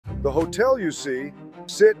The hotel you see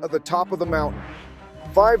sit at the top of the mountain,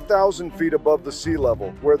 5,000 feet above the sea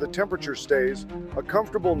level, where the temperature stays a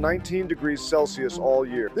comfortable 19 degrees Celsius all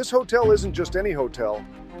year. This hotel isn't just any hotel.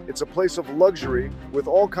 It's a place of luxury with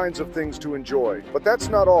all kinds of things to enjoy. But that's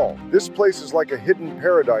not all. This place is like a hidden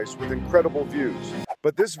paradise with incredible views.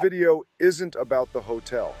 But this video isn't about the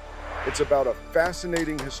hotel. It's about a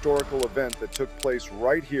fascinating historical event that took place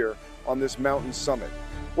right here on this mountain summit.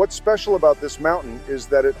 What's special about this mountain is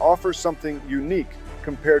that it offers something unique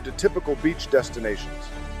compared to typical beach destinations.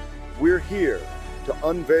 We're here to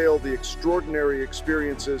unveil the extraordinary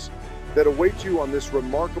experiences that await you on this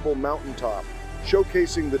remarkable mountaintop,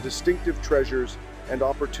 showcasing the distinctive treasures and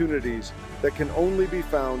opportunities that can only be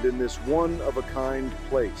found in this one-of-a-kind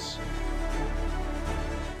place.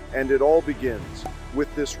 And it all begins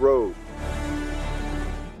with this road.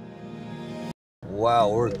 Wow,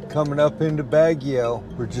 we're coming up into Baguio.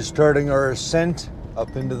 We're just starting our ascent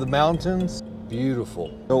up into the mountains.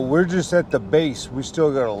 Beautiful. So we're just at the base. We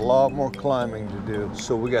still got a lot more climbing to do.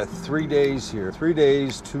 So we got 3 days here. 3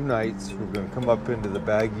 days, 2 nights. We're gonna come up into the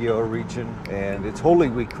Baguio region, and it's Holy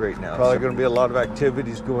Week right now. Probably gonna be a lot of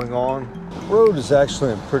activities going on. The road is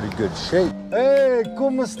actually in pretty good shape. Hey,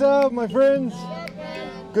 ¿cómo está, my friends?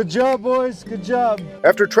 Good job, boys, good job.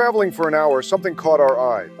 After traveling for an hour, something caught our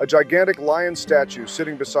eye. A gigantic lion statue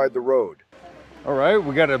sitting beside the road. All right,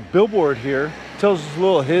 we got a billboard here. Tells us a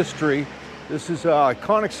little history. This is an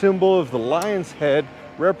iconic symbol of the lion's head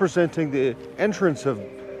representing the entrance of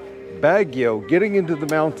Baguio, getting into the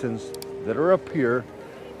mountains that are up here.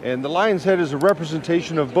 And the lion's head is a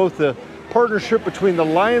representation of both the partnership between the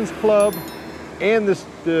Lions Club and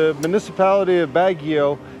the municipality of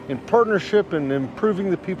Baguio in partnership and improving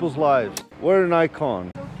the people's lives. What an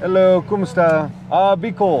icon. Hello, ¿cómo está?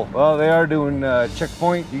 Be cool. Well, they are doing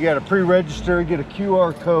checkpoint. You got to pre-register, get a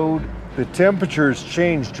QR code. The temperature's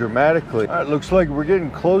changed dramatically. All right, looks like we're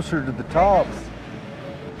getting closer to the top.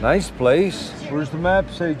 Nice place. Where's the map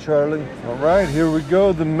say, Charlie? All right, here we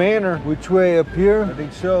go. The manor. Which way? Up here? I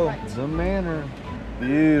think so. The manor.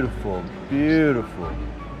 Beautiful, beautiful.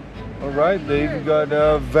 All right, they even got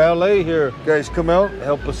valet here. Guys, come out,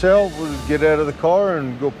 help us out. We'll get out of the car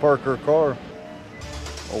and go park our car.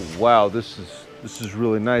 Oh wow, this is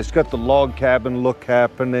really nice. Got the log cabin look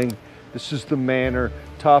happening. This is the manor,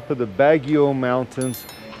 top of the Baguio Mountains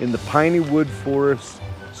in the piney wood forest.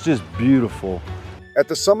 It's just beautiful. At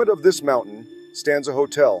the summit of this mountain stands a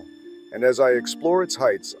hotel, and as I explore its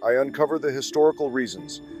heights, I uncover the historical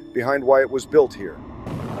reasons behind why it was built here.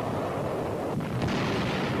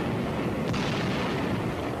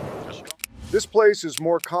 This place is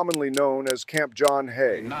more commonly known as Camp John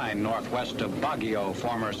Hay. 9 northwest of Baguio,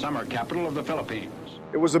 former summer capital of the Philippines.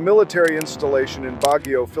 It was a military installation in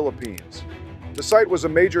Baguio, Philippines. The site was a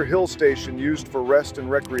major hill station used for rest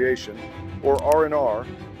and recreation, or R&R,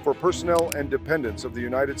 for personnel and dependents of the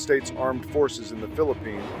United States Armed Forces in the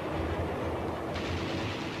Philippines,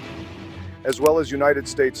 as well as United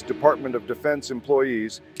States Department of Defense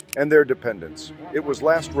employees and their dependents. It was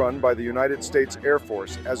last run by the United States Air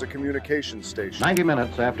Force as a communications station. 90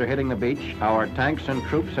 minutes after hitting the beach, our tanks and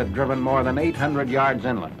troops had driven more than 800 yards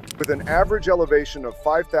inland. With an average elevation of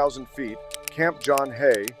 5,000 feet, Camp John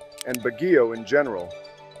Hay, and Baguio in general,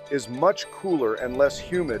 is much cooler and less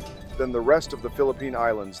humid than the rest of the Philippine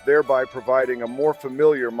Islands, thereby providing a more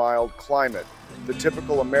familiar mild climate the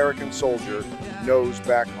typical American soldier knows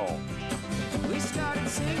back home.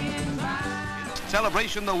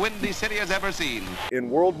 Celebration the Windy City has ever seen. In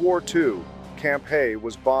World War II, Camp Hay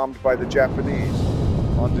was bombed by the Japanese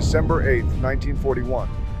on December 8, 1941.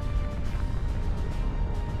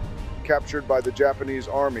 Captured by the Japanese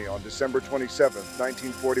Army on December 27,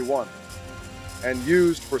 1941, and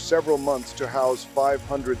used for several months to house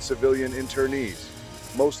 500 civilian internees,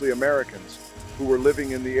 mostly Americans, who were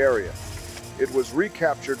living in the area. It was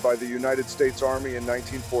recaptured by the United States Army in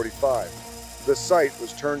 1945. The site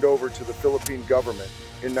was turned over to the Philippine government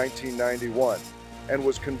in 1991 and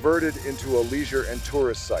was converted into a leisure and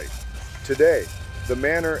tourist site. Today, the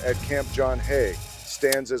manor at Camp John Hay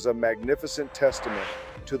stands as a magnificent testament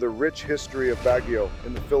to the rich history of Baguio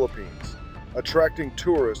in the Philippines, attracting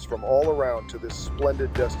tourists from all around to this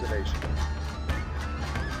splendid destination.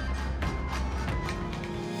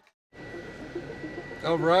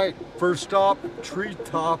 All right, first stop,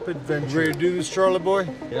 treetop adventure. Ready to do this, Charlie boy?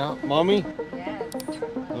 Yeah, mommy? Yes.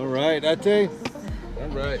 All right, Ate? All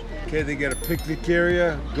right. Okay, they got a picnic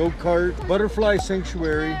area, go-kart, butterfly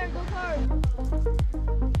sanctuary.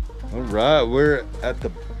 All right, we're at the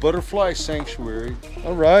butterfly sanctuary.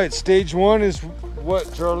 All right, stage one is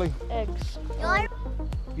what, Charlie? Eggs.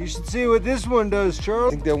 You should see what this one does, Charles.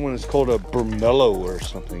 I think that one is called a Burmello or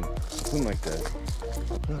something like that.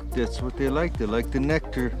 Look, that's what they like. They like the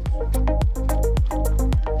nectar.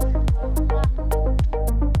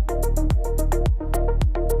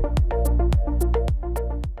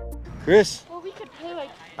 Chris? Well, we could pay like.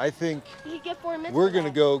 I think We could get 4 minutes. we're gonna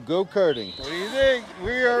go go-karting. What do you think?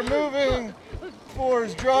 We are moving. 4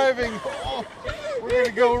 is driving. Oh, we're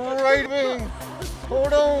gonna go right in.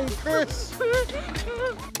 Hold on, Chris.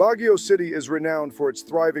 Baguio City is renowned for its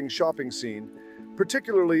thriving shopping scene,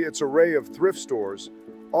 particularly its array of thrift stores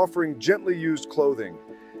offering gently used clothing,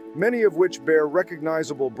 many of which bear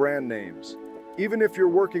recognizable brand names. Even if you're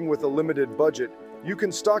working with a limited budget, you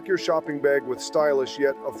can stock your shopping bag with stylish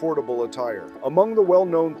yet affordable attire. Among the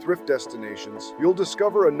well-known thrift destinations, you'll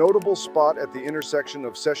discover a notable spot at the intersection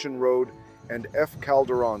of Session Road and F.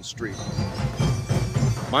 Calderon Street.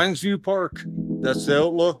 Mines View Park. That's the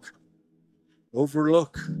outlook.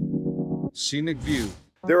 Overlook. Scenic view.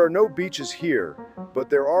 There are no beaches here, but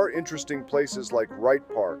there are interesting places like Wright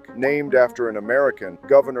Park, named after an American,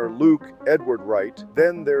 Governor Luke Edward Wright.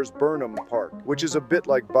 Then there's Burnham Park, which is a bit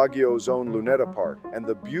like Baguio's own Luneta Park, and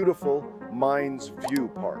the beautiful Mines View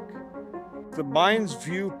Park. The Mines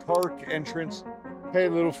View Park entrance. Pay a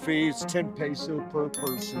little fee, it's 10 peso per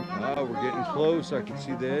person. Ah, we're getting close, I can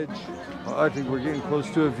see the edge. I think we're getting close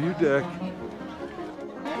to a view deck.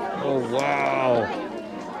 Oh, wow.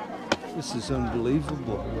 This is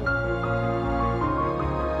unbelievable.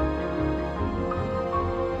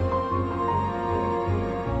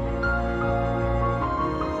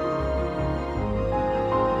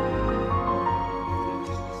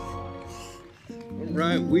 All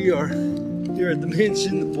right, we are here at the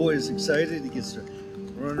mansion. The boy is excited, he gets to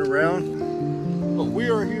run around. But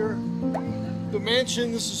we are here, the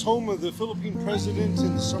mansion. This is home of the Philippine president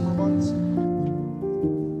in the summer months.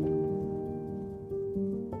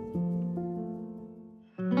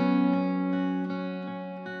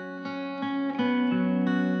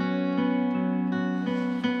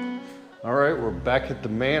 All right, we're back at the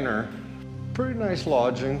manor. Pretty nice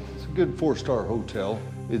lodging. It's a good 4-star hotel.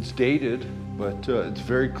 It's dated, but it's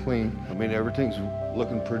very clean. I mean, everything's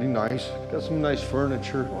looking pretty nice. Got some nice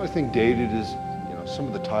furniture. The only thing dated is, you know, some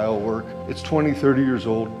of the tile work. It's 20, 30 years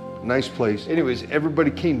old. Nice place. Anyways,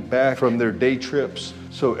 everybody came back from their day trips.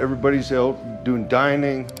 So everybody's out doing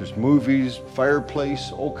dining. There's movies,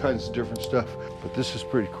 fireplace, all kinds of different stuff. But this is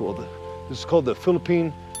pretty cool. This is called the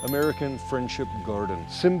Philippine American Friendship Garden.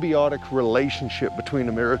 Symbiotic relationship between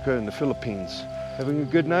America and the Philippines. Having a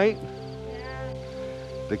good night? Yeah.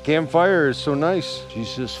 The campfire is so nice.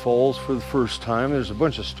 Jesus falls for the first time. There's a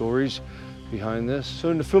bunch of stories behind this. So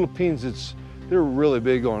in the Philippines, they're really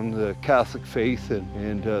big on the Catholic faith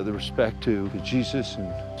and the respect to Jesus.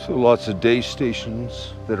 And so lots of day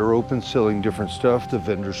stations that are open selling different stuff. The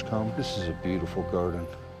vendors come. This is a beautiful garden.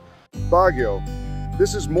 Baguio,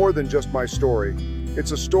 this is more than just my story.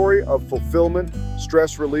 It's a story of fulfillment,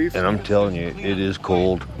 stress relief, And I'm telling you, it is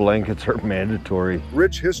cold. Blankets are mandatory.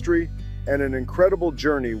 rich history, and an incredible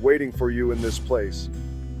journey waiting for you in this place.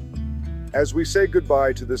 As we say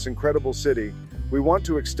goodbye to this incredible city, we want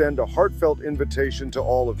to extend a heartfelt invitation to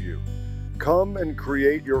all of you. Come and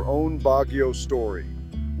create your own Baguio story,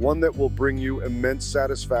 one that will bring you immense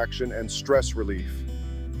satisfaction and stress relief.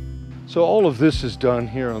 So all of this is done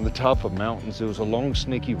here on the top of mountains. There was a long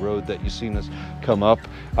snaky road that you've seen us come up.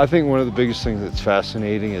 I think one of the biggest things that's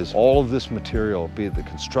fascinating is all of this material, be it the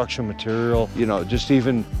construction material, you know, just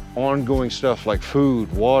even ongoing stuff like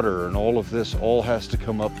food, water, and all of this all has to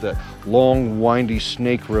come up that long, windy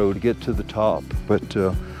snake road to get to the top. But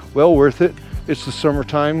well worth it. It's the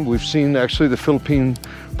summertime. We've seen actually the Philippine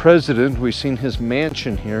president. We've seen his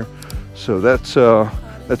mansion here. So that's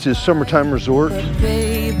his summertime resort. But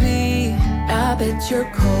baby, I bet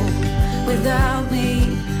you're cold without me.